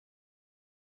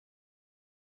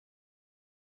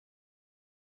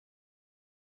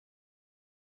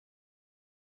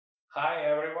Hi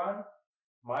everyone,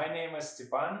 my name is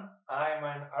Stepan. I'm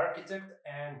an architect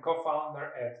and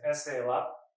co-founder at SA Lab.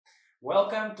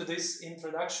 Welcome to this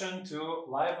introduction to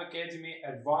Live Academy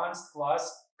advanced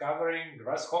class covering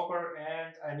Grasshopper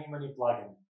and Anemone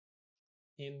plugin.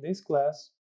 In this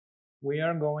class, we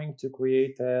are going to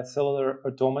create a cellular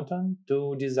automaton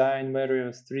to design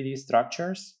various 3D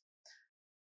structures.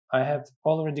 I have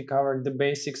already covered the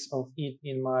basics of it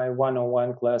in my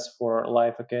 101 class for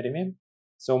Live Academy,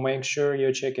 so make sure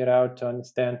you check it out to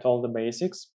understand all the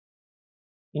basics.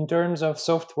 In terms of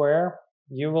software,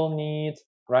 you will need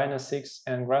Rhino 6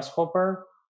 and Grasshopper,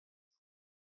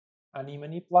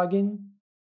 Anemone plugin,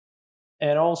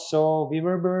 and also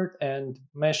Weaverbird and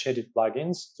Mesh Edit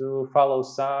plugins to follow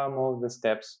some of the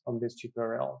steps of this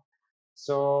tutorial.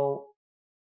 So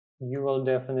you will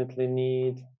definitely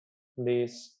need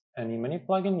this Anemone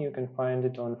plugin. You can find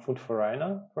it on Food for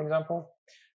Rhino, for example.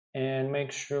 And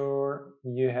make sure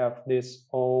you have this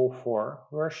 04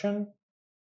 version.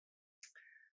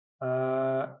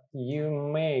 You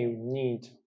may need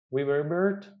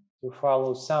Weaverbird to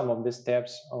follow some of the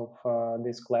steps of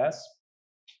this class.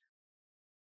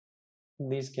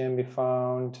 These can be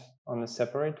found on a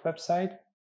separate website.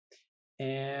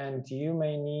 And you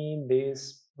may need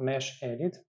this Mesh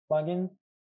Edit plugin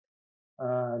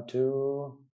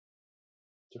to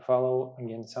follow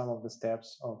again some of the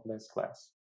steps of this class.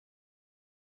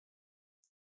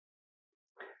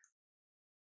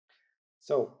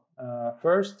 So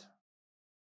first,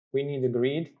 we need a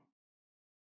grid.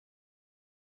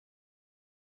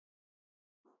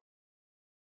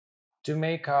 To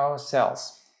make our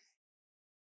cells.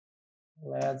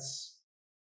 Let's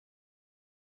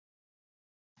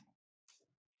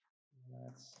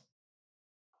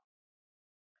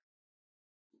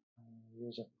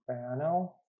use a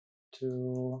panel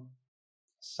to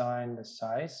assign the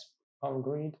size of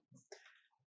grid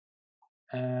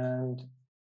and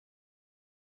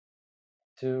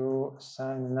to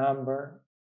assign a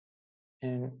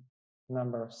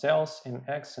number of cells in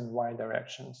X and Y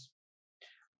directions.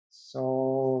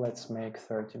 So let's make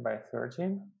 30 by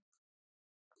 30.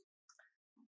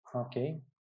 Okay.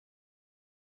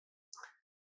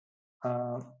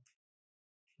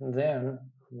 Then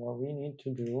what we need to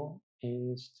do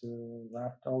is to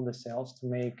draft all the cells to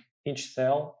make each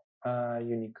cell a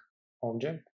unique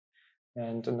object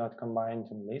and to not combine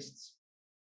in lists,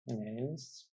 in any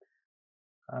lists.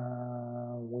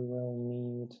 We will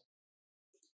need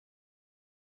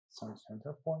some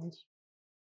center points,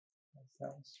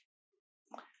 cells.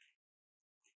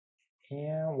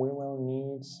 And we will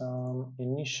need some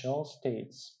initial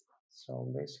states. So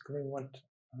basically what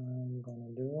I'm going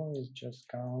to do is just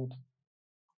count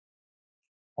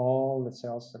all the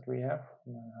cells that we have,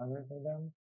 900 of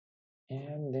them,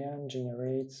 and then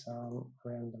generate some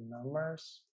random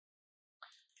numbers,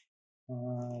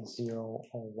 0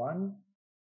 or 1,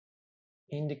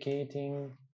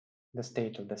 indicating the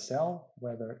state of the cell,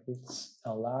 whether it's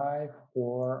alive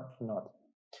or not.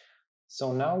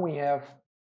 So now we have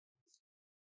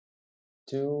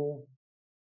two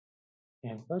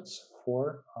inputs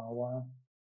for our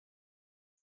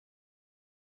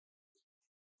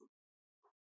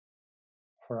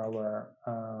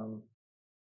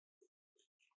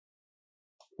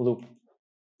loop.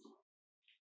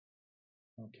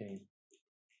 Okay.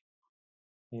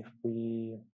 If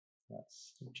we,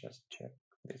 let's just check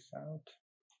this out.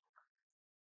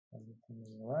 Everything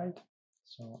is right.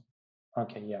 So,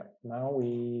 okay, yeah. Now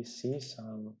we see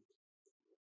some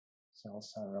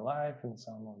cells are alive and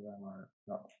some of them are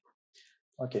not.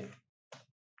 Okay,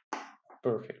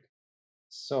 perfect.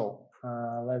 So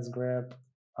let's grab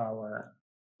our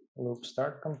loop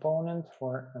start component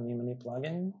for Anemone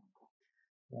plugin.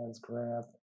 Let's grab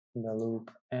the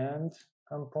loop end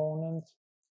component.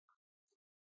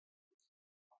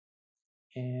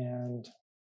 And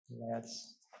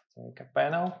let's take a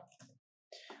panel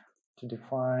to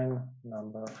define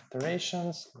number of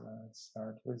iterations. Let's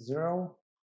start with 0.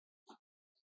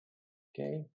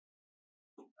 Okay.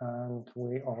 And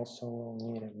we also will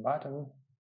need a button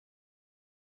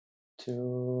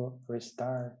to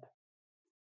restart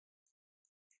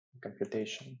the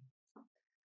computation.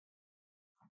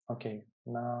 Okay,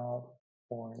 now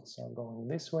points are going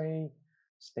this way,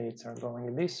 states are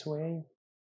going this way,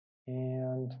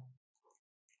 and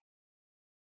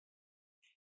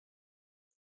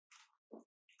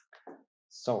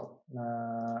so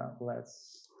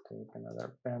let's take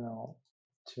another panel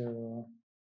to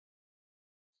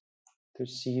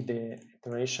see the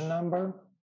iteration number.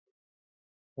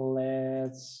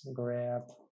 Let's grab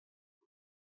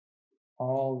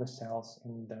all the cells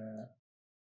in the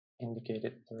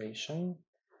indicated iteration.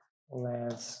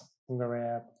 Let's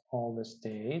grab all the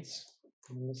states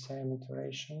in the same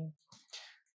iteration,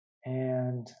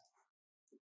 and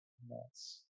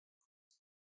let's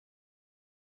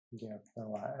get the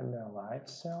live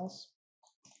cells.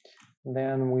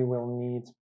 Then we will need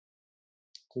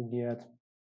to get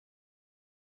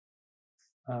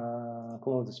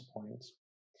closest points.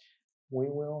 We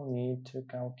will need to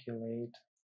calculate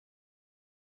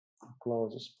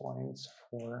closest points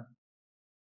for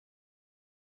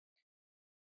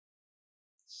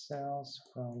cells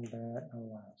from the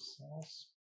alive cells.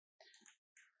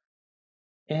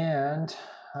 And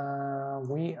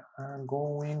we are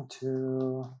going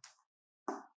to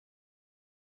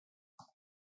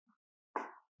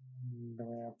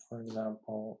grab, for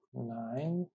example,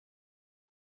 9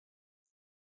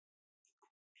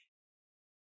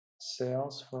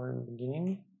 cells for the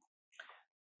beginning.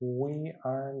 We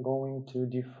are going to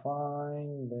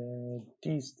define the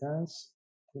distance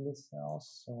to the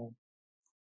cells. So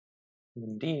the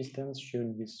distance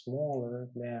should be smaller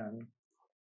than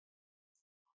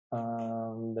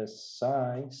the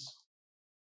size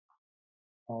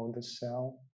of the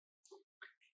cell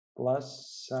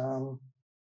plus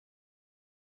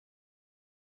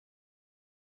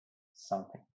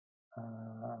something.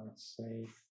 Let's say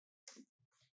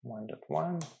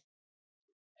 1.1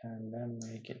 and then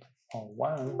make it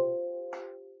 1.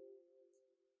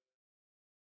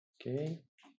 Okay,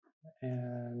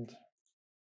 and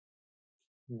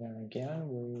then again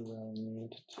we will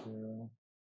need to,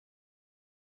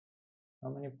 how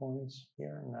many points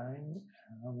here? 9.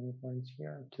 How many points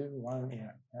here? 2, 1.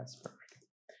 Yeah, that's perfect.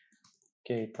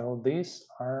 Okay, so these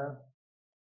are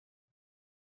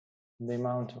the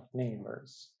amount of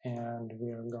neighbors, and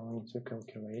we are going to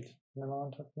calculate the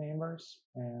amount of neighbors,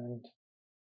 and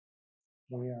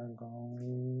we are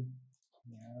going to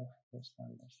have those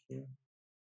numbers here: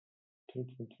 2,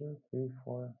 2, 2, 3,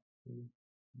 4, 3,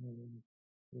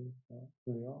 3, 4,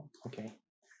 0. Okay.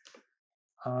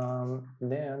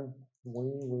 Then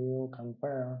we will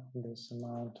compare this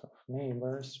amount of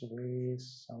neighbors with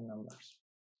some numbers.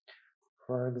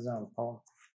 For example,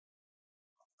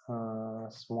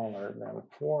 smaller than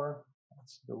 4.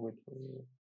 Let's do it with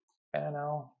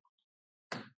panel.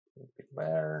 Would be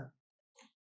better.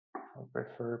 I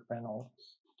prefer panels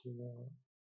to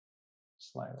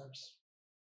sliders.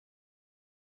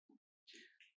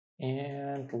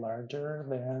 And larger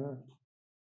than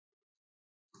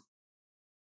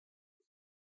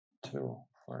 2,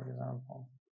 for example.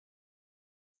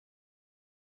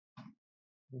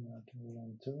 Larger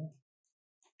than 2.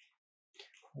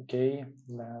 Okay,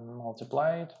 then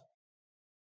multiply it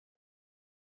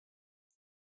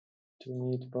to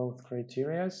meet both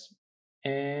criteria.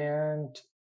 And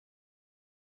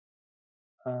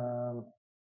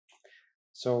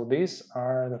so these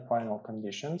are the final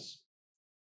conditions.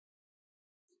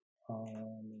 Go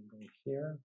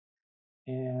here,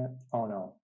 and oh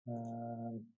no,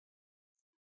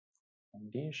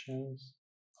 conditions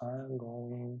are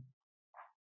going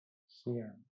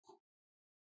here.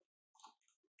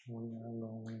 We are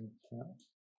going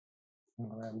to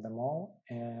grab them all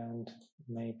and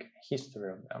make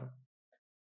history of them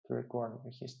to record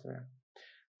the history.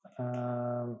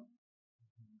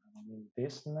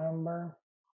 This number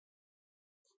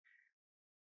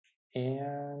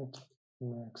and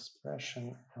the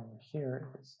expression over here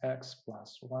is x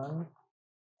plus 1,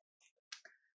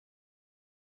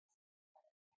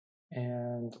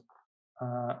 and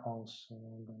also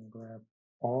I'm going to grab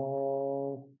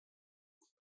all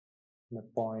the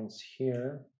points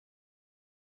here,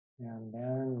 and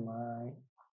then my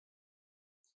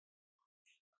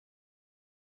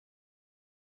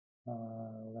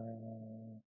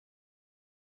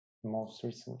most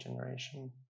recent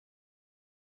generation.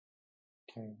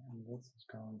 Okay, and this is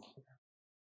going here.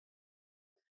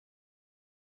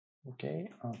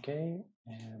 Okay,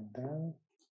 and then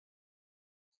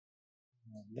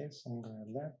grab this and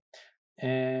grab that.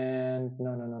 And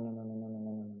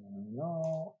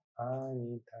no, I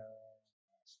need a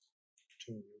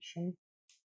generation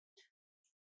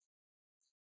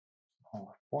of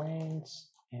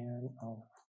points and of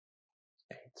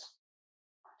states.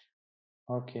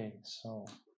 Okay, so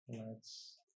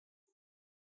let's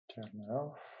turn it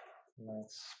off.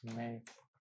 Let's make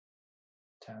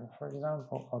 10, for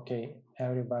example. Okay,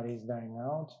 everybody is dying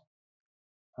out.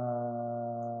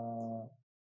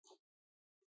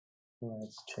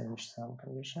 Let's change some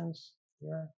conditions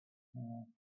here.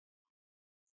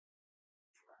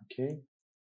 Okay.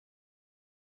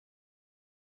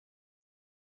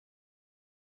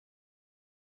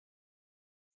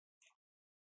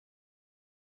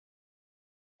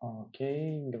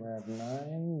 Okay, grab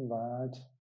 9, but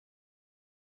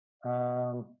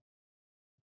 1.1.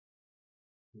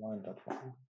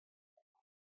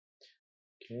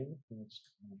 Okay, what's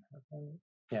going to happen?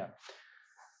 Yeah.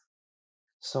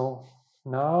 So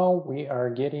now we are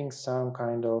getting some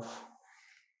kind of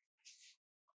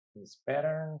these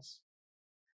patterns.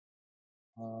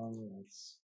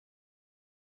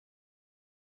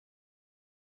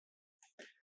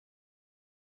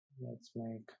 Let's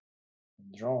make a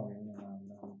drawing around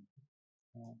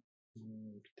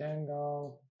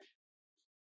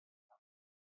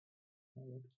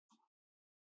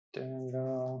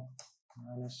rectangle,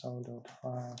 minus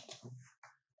 0.5 to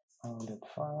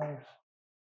 0.5.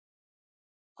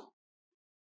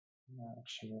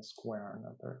 Actually, a square,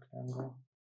 not a rectangle.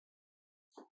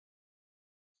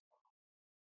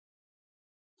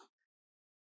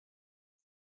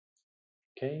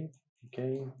 Okay,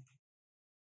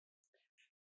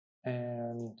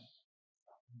 and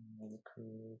we'll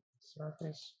create a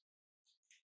surface,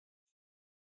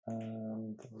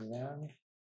 and then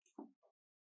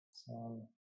some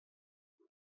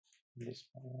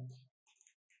display.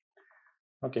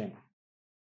 Okay,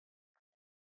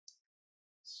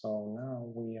 so now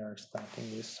we are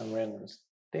starting with some random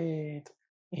state,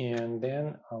 and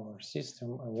then our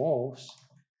system evolves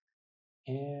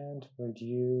and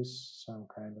produce some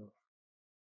kind of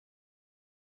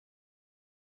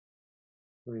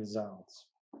results.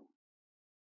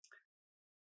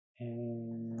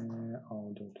 And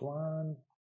 0.1,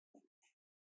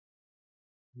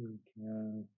 we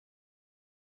can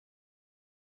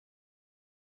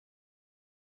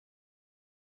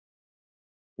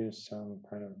use some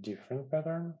kind of different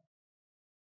pattern.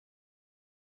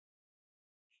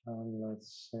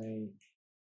 Let's say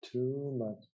 2,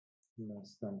 but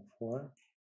less than 4.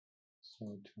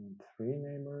 So 2 and 3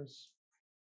 neighbors.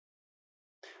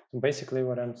 Basically,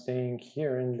 what I'm saying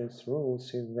here in this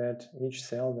rules is that each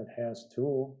cell that has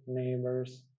 2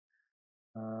 neighbors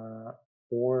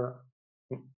or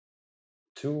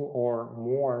 2 or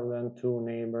more than 2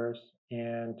 neighbors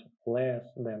and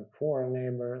less than 4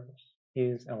 neighbors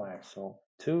is alive. So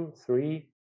 2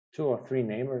 or 3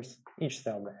 neighbors, each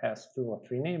cell that has 2 or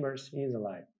 3 neighbors is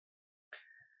alive.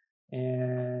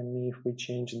 And if we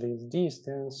change this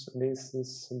distance, this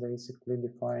is basically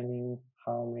defining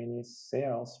how many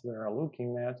cells we are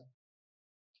looking at,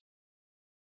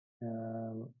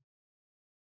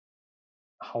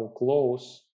 how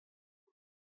close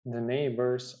the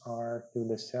neighbors are to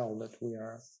the cell that we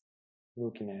are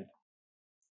looking at.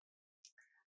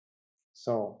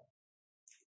 So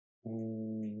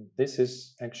this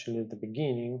is actually the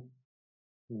beginning,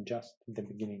 just the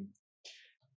beginning.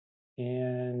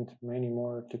 And many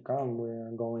more to come.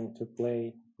 We're going to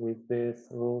play with these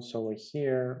rules over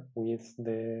here with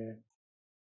the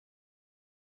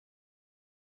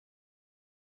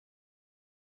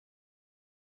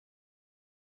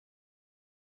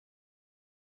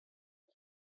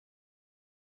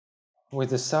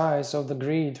size of the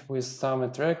grid, with some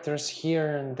attractors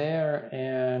here and there,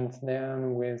 and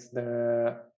then with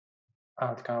the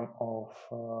outcome of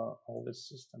all this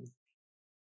system.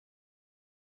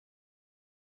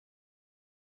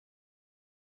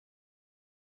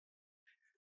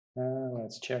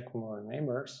 Let's check more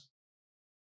neighbors.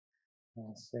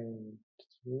 Let's say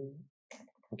 2.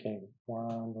 Okay,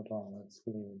 1.1. Let's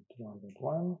leave it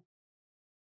 1.1.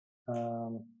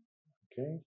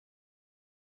 Okay.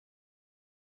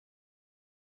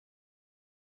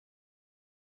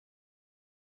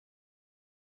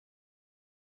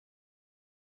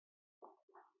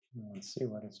 Let's see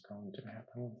what is going to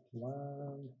happen.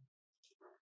 1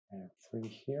 and 3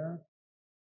 here.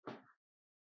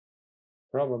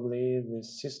 Probably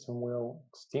this system will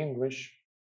extinguish,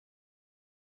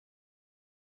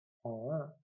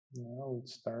 or now it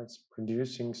starts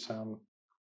producing some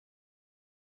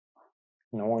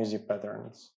noisy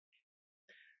patterns,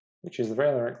 which is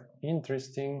rather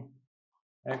interesting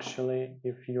actually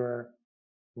if you're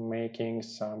making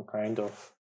some kind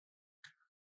of,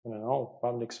 I don't know,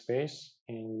 public space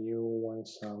and you want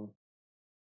some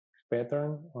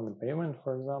pattern on the pavement,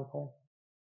 for example.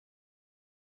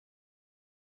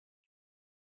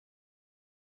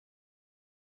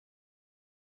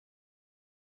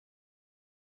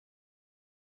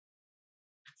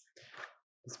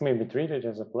 This may be treated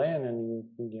as a plan, and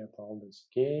you get all these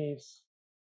caves,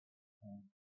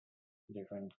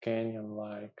 different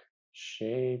canyon-like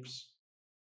shapes.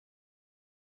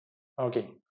 Okay,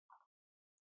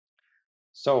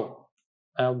 so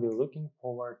I'll be looking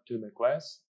forward to the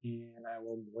class, and I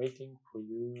will be waiting for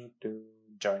you to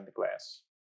join the class.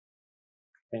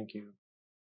 Thank you.